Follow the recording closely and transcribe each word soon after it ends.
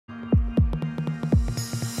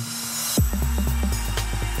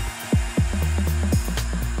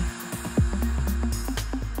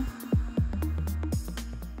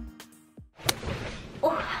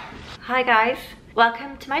Hi guys,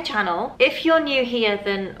 welcome to my channel. If you're new here,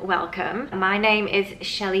 then welcome. My name is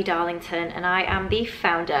Shelley Darlington and I am the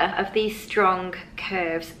founder of the Strong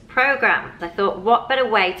Curves program. I thought, what better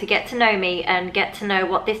way to get to know me and get to know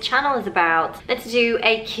what this channel is about than to do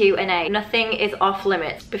a Q&A. Nothing is off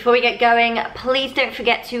limits. Before we get going, please don't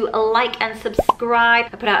forget to like and subscribe.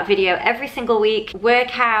 I put out a video every single week,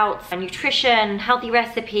 workouts, nutrition, healthy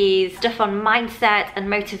recipes, stuff on mindset and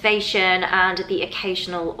motivation, and the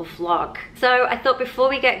occasional vlog. So I thought before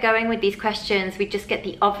we get going with these questions, we just get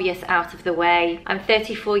the obvious out of the way. I'm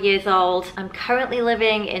 34 years old. I'm currently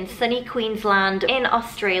living in sunny Queensland in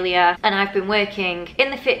Australia, and I've been working in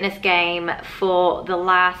the fitness game for the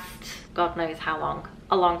last, God knows how long,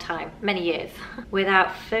 a long time, many years.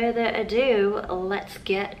 Without further ado, let's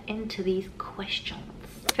get into these questions.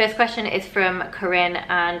 First question is from Corinne,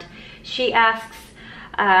 and she asks,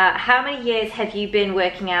 how many years have you been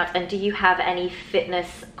working out and do you have any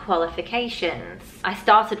fitness qualifications? I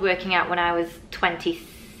started working out when I was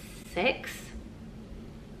 26.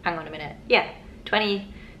 Hang on a minute. Yeah,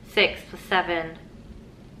 26 plus 7.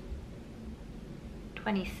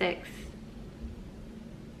 26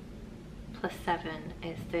 plus 7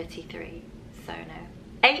 is 33, so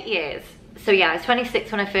no. 8 years. So yeah, I was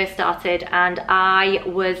 26 when I first started, and I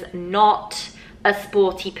was not a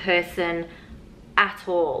sporty person at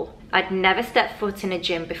all. I'd never stepped foot in a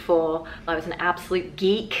gym before. I was an absolute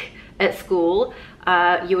geek at school.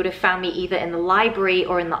 You would have found me either in the library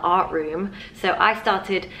or in the art room. So I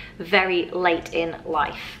started very late in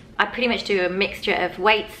life. I pretty much do a mixture of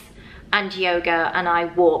weights and yoga, and I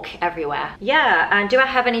walk everywhere. Yeah, and do I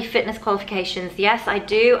have any fitness qualifications? Yes, I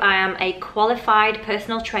do. I am a qualified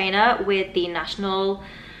personal trainer with the National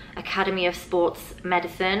Academy of Sports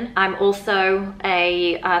Medicine. I'm also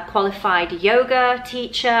a qualified yoga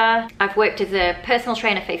teacher. I've worked as a personal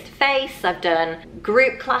trainer face-to-face. I've done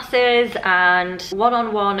group classes and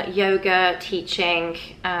one-on-one yoga teaching,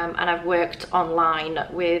 and I've worked online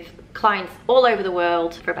with clients all over the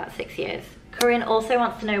world for about 6 years. Corinne also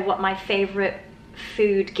wants to know what my favorite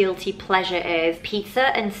food guilty pleasure is.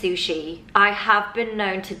 Pizza and sushi. I have been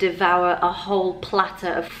known to devour a whole platter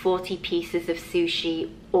of 40 pieces of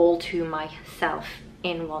sushi all to myself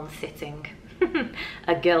in one sitting.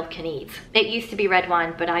 A girl can eat. It used to be red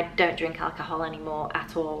wine, but I don't drink alcohol anymore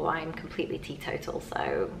at all. I'm completely teetotal,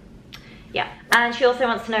 so yeah. And she also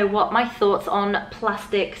wants to know what my thoughts on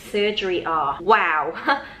plastic surgery are.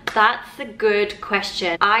 Wow, that's a good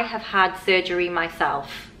question. I have had surgery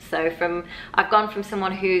myself. So I've gone from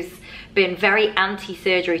someone who's been very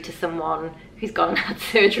anti-surgery to someone who's gone and had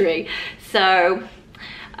surgery. So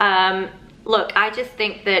look, I just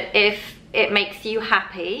think that if it makes you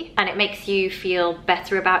happy and it makes you feel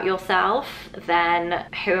better about yourself, then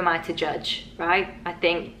who am I to judge, right? I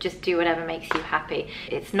think just do whatever makes you happy.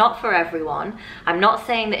 It's not for everyone. I'm not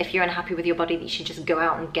saying that if you're unhappy with your body that you should just go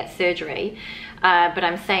out and get surgery, but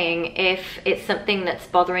I'm saying if it's something that's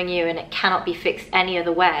bothering you and it cannot be fixed any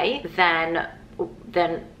other way, then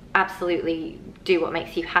absolutely do what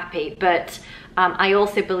makes you happy. But I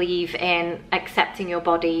also believe in accepting your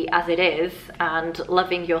body as it is and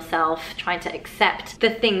loving yourself, trying to accept the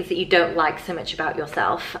things that you don't like so much about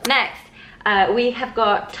yourself. Next, we have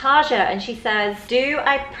got Taja, and she says, do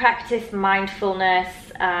I practice mindfulness,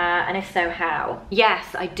 and if so, how?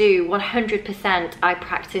 Yes, I do. 100% I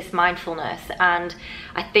practice mindfulness, and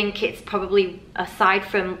I think it's probably, aside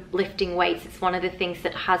from lifting weights, it's one of the things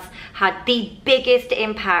that has had the biggest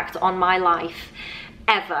impact on my life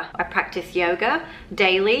ever. I practice yoga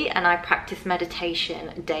daily and I practice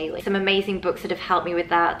meditation daily. Some amazing books that have helped me with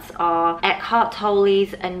that are Eckhart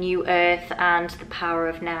Tolle's A New Earth and The Power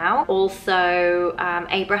of Now. Also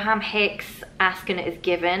Abraham Hicks' Ask and It Is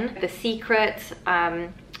Given. The Secret,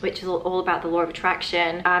 which is all about the law of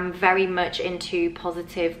attraction. I'm very much into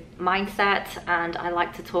positive mindset and I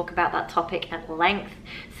like to talk about that topic at length.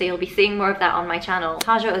 So you'll be seeing more of that on my channel.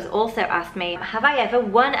 Taja has also asked me, have I ever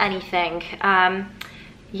won anything?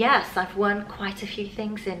 Yes, I've won quite a few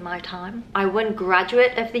things in my time. I won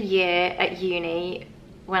Graduate of the Year at uni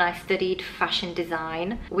when I studied fashion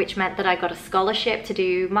design, which meant that I got a scholarship to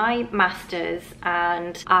do my masters,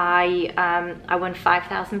 and I won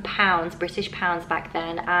 £5,000, British pounds back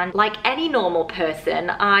then. And like any normal person,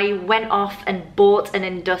 I went off and bought an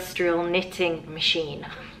industrial knitting machine.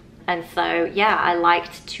 And so yeah, I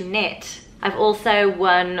liked to knit. I've also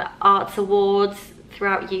won arts awards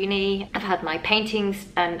throughout uni. I've had my paintings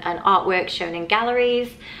and artwork shown in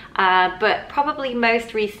galleries, but probably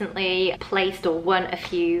most recently placed or won a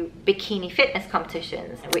few bikini fitness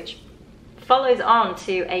competitions, which follows on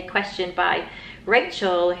to a question by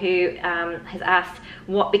Rachel, who has asked,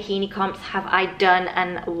 what bikini comps have I done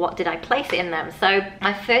and what did I place in them? So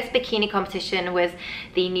my first bikini competition was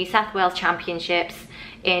the New South Wales Championships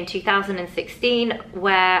in 2016,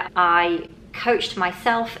 where I coached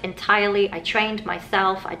myself entirely. I trained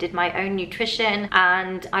myself, I did my own nutrition,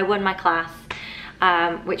 and I won my class,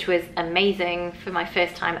 which was amazing for my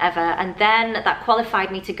first time ever. And then that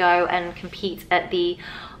qualified me to go and compete at the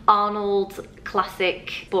Arnold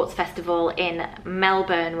Classic Sports Festival in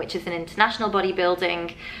Melbourne, which is an international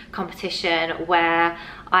bodybuilding competition where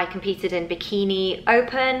I competed in bikini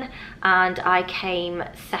open and I came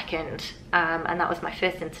second. And that was my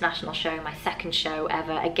first international show, my second show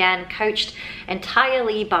ever. Again, coached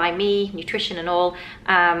entirely by me, nutrition and all.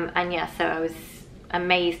 And yeah, so I was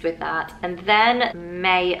amazed with that. And then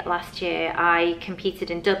May last year, I competed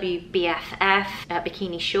in WBFF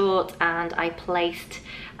bikini short, and I placed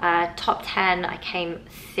top 10. I came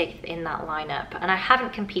 6th in that lineup, and I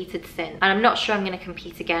haven't competed since, and I'm not sure I'm going to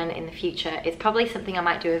compete again in the future. It's probably something I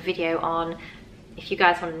might do a video on. If you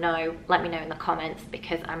guys want to know, let me know in the comments,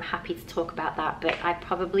 because I'm happy to talk about that, but I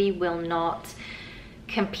probably will not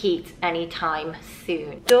compete anytime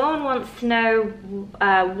soon. Dawn wants to know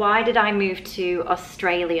why did I move to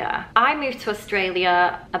Australia? I moved to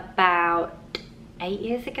Australia about 8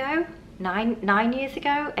 years ago. 9 years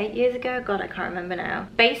ago, 8 years ago, God, I can't remember now.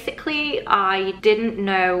 Basically, I didn't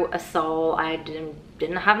know a soul. I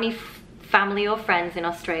didn't have any family or friends in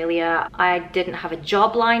Australia. I didn't have a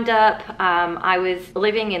job lined up. I was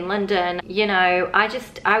living in London. You know, I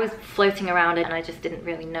was floating around it, and I just didn't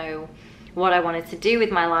really know what I wanted to do with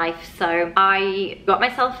my life. So I got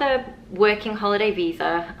myself a working holiday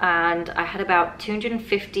visa, and I had about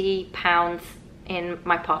 £250 in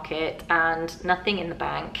my pocket and nothing in the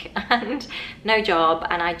bank and no job,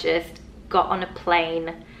 and I just got on a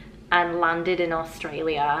plane and landed in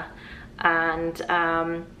Australia, and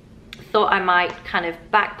thought I might kind of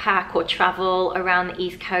backpack or travel around the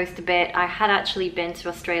East Coast a bit. I had actually been to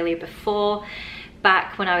Australia before.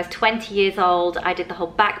 Back when I was 20 years old, I did the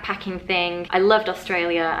whole backpacking thing. I loved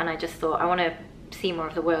Australia, and I just thought, I want to see more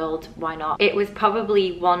of the world, why not? It was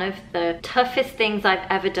probably one of the toughest things I've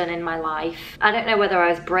ever done in my life. I don't know whether I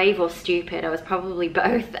was brave or stupid. I was probably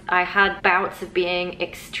both. I had bouts of being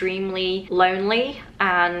extremely lonely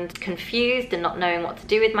and confused and not knowing what to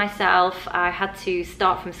do with myself. I had to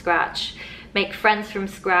start from scratch, make friends from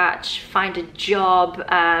scratch, find a job.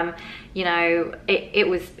 You know, it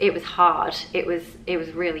was hard. It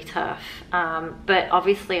was really tough. But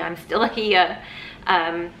obviously I'm still here,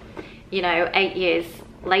 you know, 8 years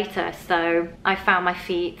later. So I found my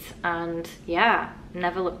feet, and yeah,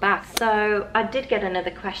 never looked back. So I did get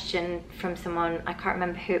another question from someone, I can't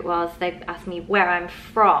remember who it was. They asked me where I'm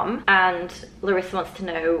from, and Larissa wants to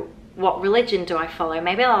know, what religion do I follow?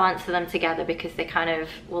 Maybe I'll answer them together because they kind of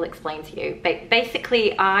will explain to you. But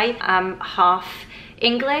basically, I am half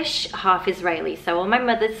English, half Israeli. So all my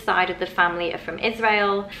mother's side of the family are from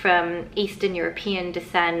Israel, from Eastern European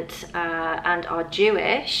descent, and are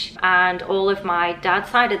Jewish. And all of my dad's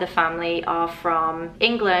side of the family are from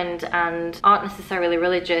England and aren't necessarily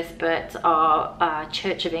religious, but are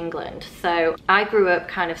Church of England. So I grew up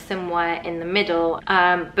kind of somewhere in the middle,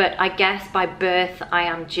 but I guess by birth I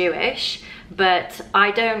am Jewish, but I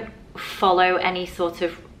don't follow any sort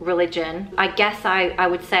of religion. I guess I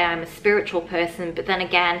would say I'm a spiritual person, but then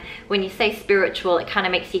again, when you say spiritual, it kind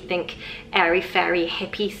of makes you think airy fairy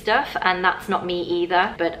hippie stuff, and that's not me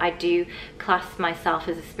either. But I do class myself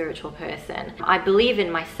as a spiritual person. I believe in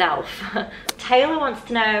myself. Taylor wants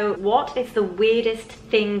to know, what is the weirdest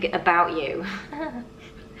thing about you?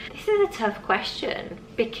 This is a tough question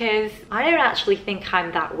because I don't actually think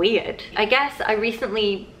I'm that weird. I guess I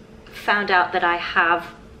recently found out that I have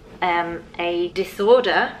a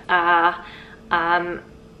disorder.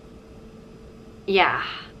 Yeah,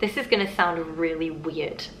 this is gonna sound really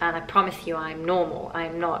weird, and I promise you I'm normal.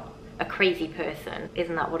 I'm not a crazy person.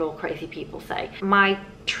 Isn't that what all crazy people say? My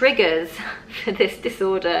triggers for this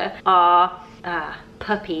disorder are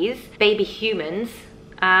puppies, baby humans,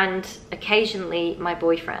 and occasionally my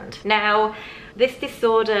boyfriend. Now, this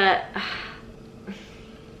disorder,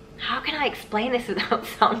 how can I explain this without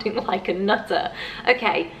sounding like a nutter?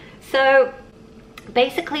 Okay, so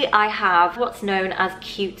basically I have what's known as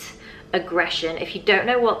cute aggression. If you don't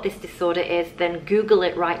know what this disorder is, then Google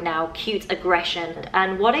it right now, cute aggression.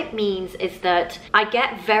 And what it means is that I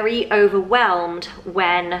get very overwhelmed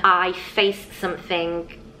when I face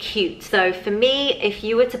something cute. So for me, if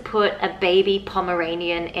you were to put a baby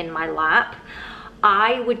Pomeranian in my lap,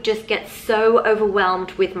 I would just get so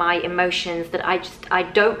overwhelmed with my emotions that I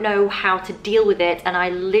don't know how to deal with it, and I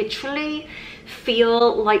literally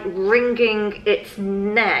feel like wringing its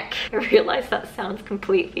neck. I realize that sounds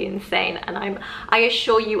completely insane, and I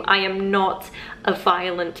assure you I am not a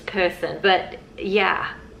violent person, but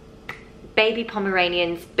yeah, baby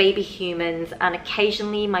Pomeranians, baby humans, and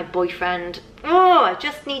occasionally my boyfriend. Oh, I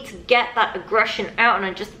just need to get that aggression out, and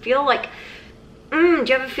I just feel like, do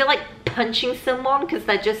you ever feel like punching someone because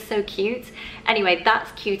they're just so cute? Anyway,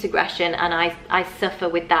 that's cute aggression, and I suffer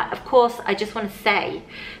with that. Of course, I just want to say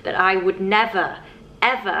that I would never,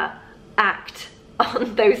 ever act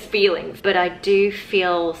on those feelings, but I do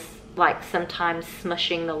feel like sometimes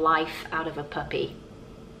smushing the life out of a puppy.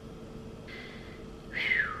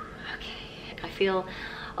 I feel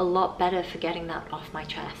a lot better for getting that off my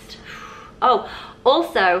chest. Oh,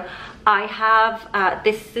 also, I have,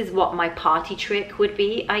 this is what my party trick would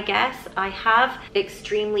be, I guess. I have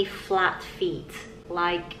extremely flat feet,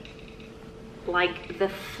 like the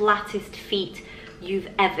flattest feet you've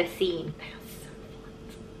ever seen.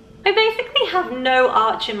 I basically have no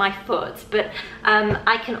arch in my foot, but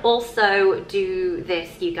I can also do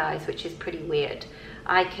this, you guys, which is pretty weird.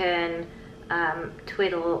 I can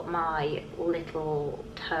twiddle my little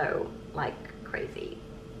toe like crazy.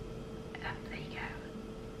 There you go.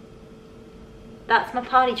 That's my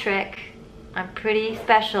party trick. I'm pretty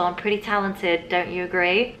special, I'm pretty talented, don't you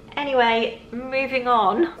agree? Anyway, moving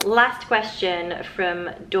on. Last question from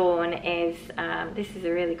Dawn is, this is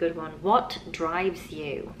a really good one. What drives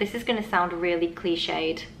you? This is gonna sound really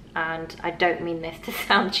cliched, and I don't mean this to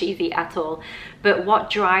sound cheesy at all, but what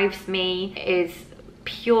drives me is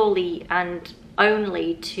purely and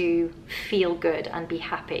only to feel good and be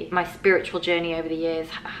happy. My spiritual journey over the years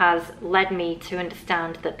has led me to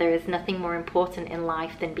understand that there is nothing more important in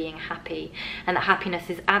life than being happy, and that happiness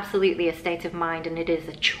is absolutely a state of mind, and it is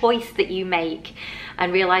a choice that you make,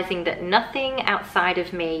 and realizing that nothing outside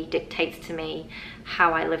of me dictates to me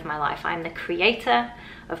how I live my life. I'm the creator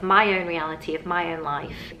of my own reality, of my own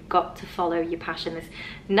life. You've got to follow your passion. There's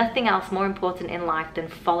nothing else more important in life than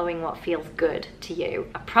following what feels good to you.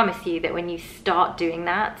 I promise you that when you start doing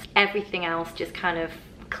that, everything else just kind of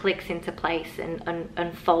clicks into place and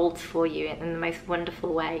unfolds for you in the most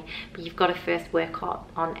wonderful way. But you've got to first work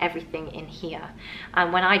on everything in here.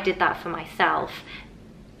 And when I did that for myself,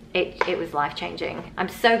 it was life-changing. I'm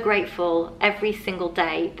so grateful every single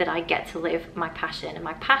day that I get to live my passion. And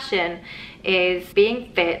my passion is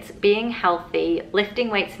being fit, being healthy, lifting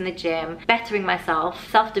weights in the gym, bettering myself,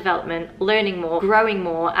 self-development, learning more, growing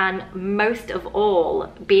more, and most of all,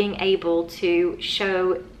 being able to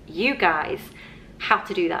show you guys how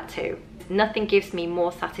to do that too. Nothing gives me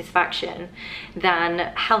more satisfaction than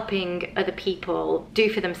helping other people do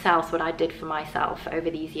for themselves what I did for myself over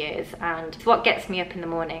these years, and it's what gets me up in the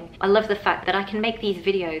morning. I love the fact that I can make these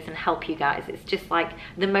videos and help you guys. It's just like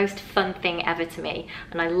the most fun thing ever to me,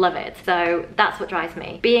 and I love it. So that's what drives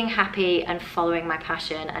me. Being happy and following my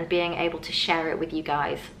passion and being able to share it with you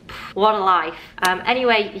guys. What a life.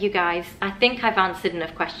 Anyway, you guys, I think I've answered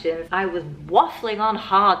enough questions. I was waffling on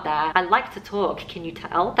hard there. I like to talk, can you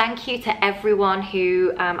tell? Thank you to everyone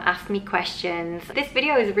who asked me questions. This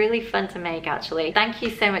video is really fun to make, actually. Thank you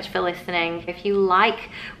so much for listening. If you like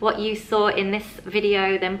what you saw in this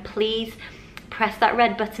video, then please press that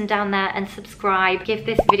red button down there and subscribe. Give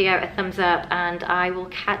this video a thumbs up, and I will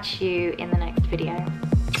catch you in the next video.